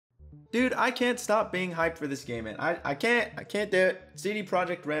Dude, I can't stop being hyped for this game, man. I can't do it. CD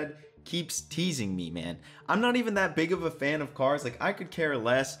Projekt Red keeps teasing me, man. I'm not even that big of a fan of cars. Like, I could care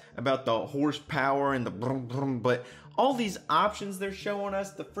less about the horsepower and the brum brum, but all these options they're showing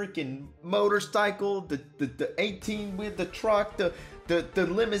us, the freaking motorcycle, the 18 with the truck, the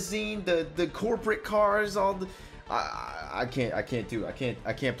limousine, the corporate cars, all the I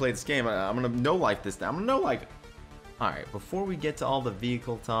can't play this game. I'm gonna no life this time. I'm gonna no life it. Alright, before we get to all the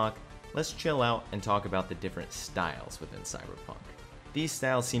vehicle talk, let's chill out and talk about the different styles within Cyberpunk. These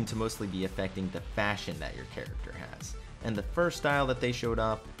styles seem to mostly be affecting the fashion that your character has. And the first style that they showed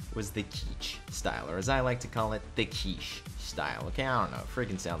off was the quiche style, or as I like to call it, the quiche style. Okay, I don't know, it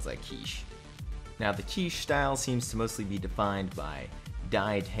freaking sounds like quiche. Now the quiche style seems to mostly be defined by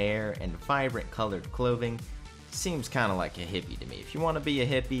dyed hair and vibrant colored clothing. Seems kind of like a hippie to me. If you want to be a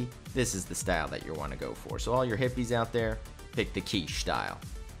hippie, this is the style that you want to go for. So all your hippies out there, pick the quiche style.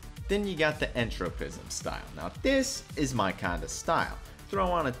 Then you got the entropism style. Now this is my kind of style. Throw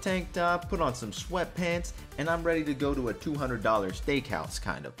on a tank top, put on some sweatpants, and I'm ready to go to a $200 steakhouse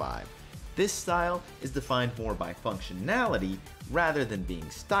kind of vibe. This style is defined more by functionality rather than being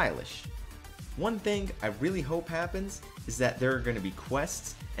stylish. One thing I really hope happens is that there are going to be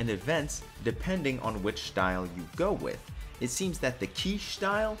quests and events depending on which style you go with. It seems that the quiche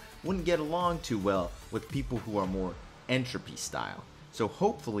style wouldn't get along too well with people who are more entropy style. So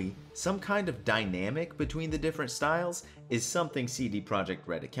hopefully, some kind of dynamic between the different styles is something CD Projekt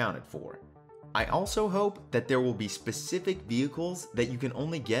Red accounted for. I also hope that there will be specific vehicles that you can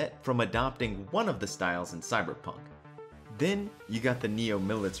only get from adopting one of the styles in Cyberpunk. Then, you got the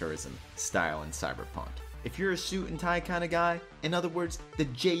neo-militarism style in Cyberpunk. If you're a suit and tie kind of guy, in other words, the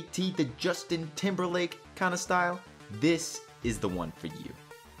JT, the Justin Timberlake kind of style, this is the one for you.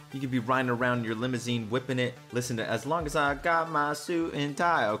 You could be riding around your limousine, whipping it, listen to As Long As I Got My Suit and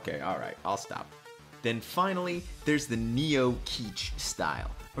Tie. Okay, alright, I'll stop. Then finally, there's the neo-quiche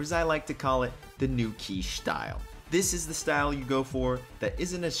style, or as I like to call it, the new quiche style. This is the style you go for that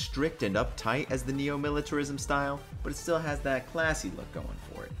isn't as strict and uptight as the neo-militarism style, but it still has that classy look going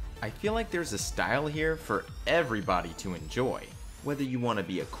for it. I feel like there's a style here for everybody to enjoy. Whether you want to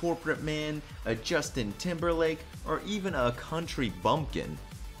be a corporate man, a Justin Timberlake, or even a country bumpkin.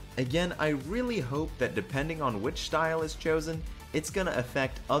 Again, I really hope that depending on which style is chosen, it's gonna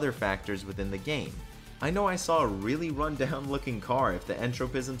affect other factors within the game. I know I saw a really run-down looking car if the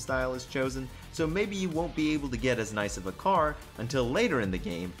entropism style is chosen, so maybe you won't be able to get as nice of a car until later in the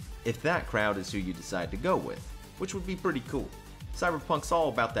game if that crowd is who you decide to go with, which would be pretty cool. Cyberpunk's all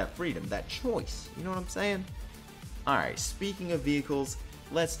about that freedom, that choice, you know what I'm saying? Alright, speaking of vehicles,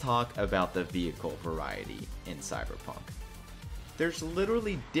 let's talk about the vehicle variety in Cyberpunk. There's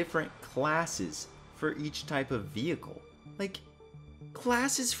literally different classes for each type of vehicle. Like,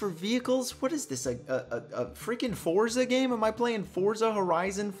 classes for vehicles? What is this, a freaking Forza game? Am I playing Forza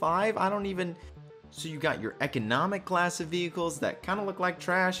Horizon 5? I don't even... So you got your economic class of vehicles that kind of look like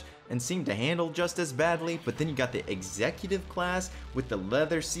trash and seem to handle just as badly, but then you got the executive class with the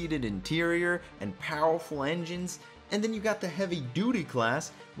leather-seated interior and powerful engines, and then you got the heavy-duty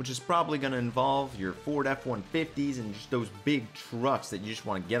class, which is probably going to involve your Ford F-150s and just those big trucks that you just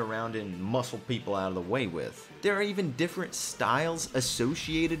want to get around in and muscle people out of the way with. There are even different styles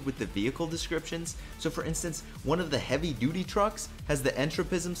associated with the vehicle descriptions. So for instance, one of the heavy-duty trucks has the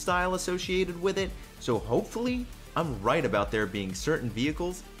entropism style associated with it, so hopefully I'm right about there being certain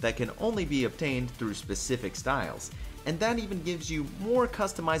vehicles that can only be obtained through specific styles. And that even gives you more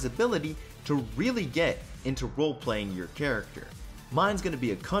customizability to really get into role-playing your character. Mine's gonna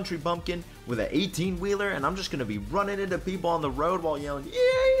be a country bumpkin with an 18-wheeler, and I'm just gonna be running into people on the road while yelling,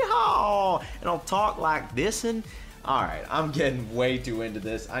 "Yeehaw!" And I'll talk like this and... Alright, I'm getting way too into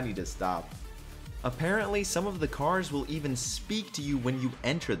this. I need to stop. Apparently, some of the cars will even speak to you when you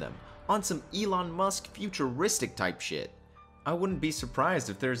enter them, on some Elon Musk futuristic type shit. I wouldn't be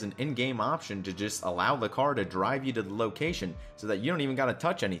surprised if there's an in-game option to just allow the car to drive you to the location so that you don't even gotta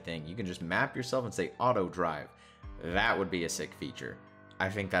touch anything. You can just map yourself and say auto drive. That would be a sick feature. I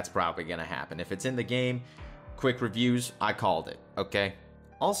think that's probably gonna happen. If it's in the game, quick reviews, I called it, okay?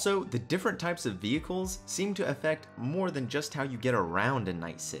 Also, the different types of vehicles seem to affect more than just how you get around in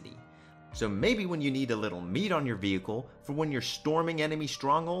Night City. So maybe when you need a little meat on your vehicle for when you're storming enemy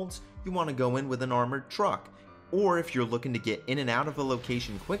strongholds, you want to go in with an armored truck. Or if you're looking to get in and out of a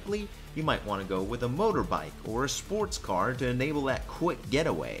location quickly, you might want to go with a motorbike or a sports car to enable that quick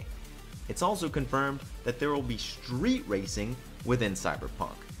getaway. It's also confirmed that there will be street racing within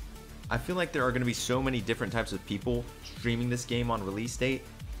Cyberpunk. I feel like there are going to be so many different types of people streaming this game on release date,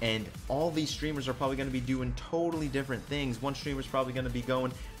 and all these streamers are probably going to be doing totally different things. One streamer's probably going to be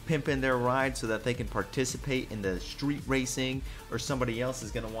going pimping their ride so that they can participate in the street racing, or somebody else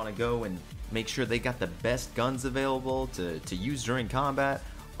is going to want to go and make sure they got the best guns available to use during combat.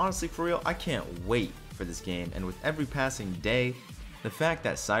 Honestly, for real, I can't wait for this game, and with every passing day, the fact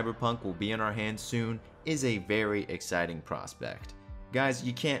that Cyberpunk will be in our hands soon is a very exciting prospect. Guys,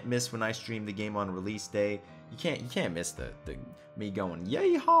 you can't miss when I stream the game on release day. You can't miss the me going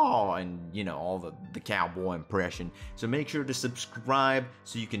yay-haw and, you know, all the cowboy impression. So make sure to subscribe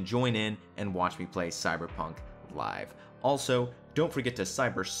so you can join in and watch me play Cyberpunk live. Also, don't forget to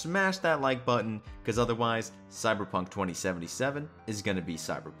cyber smash that like button, because otherwise Cyberpunk 2077 is going to be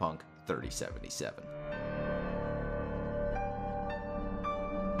Cyberpunk 3077.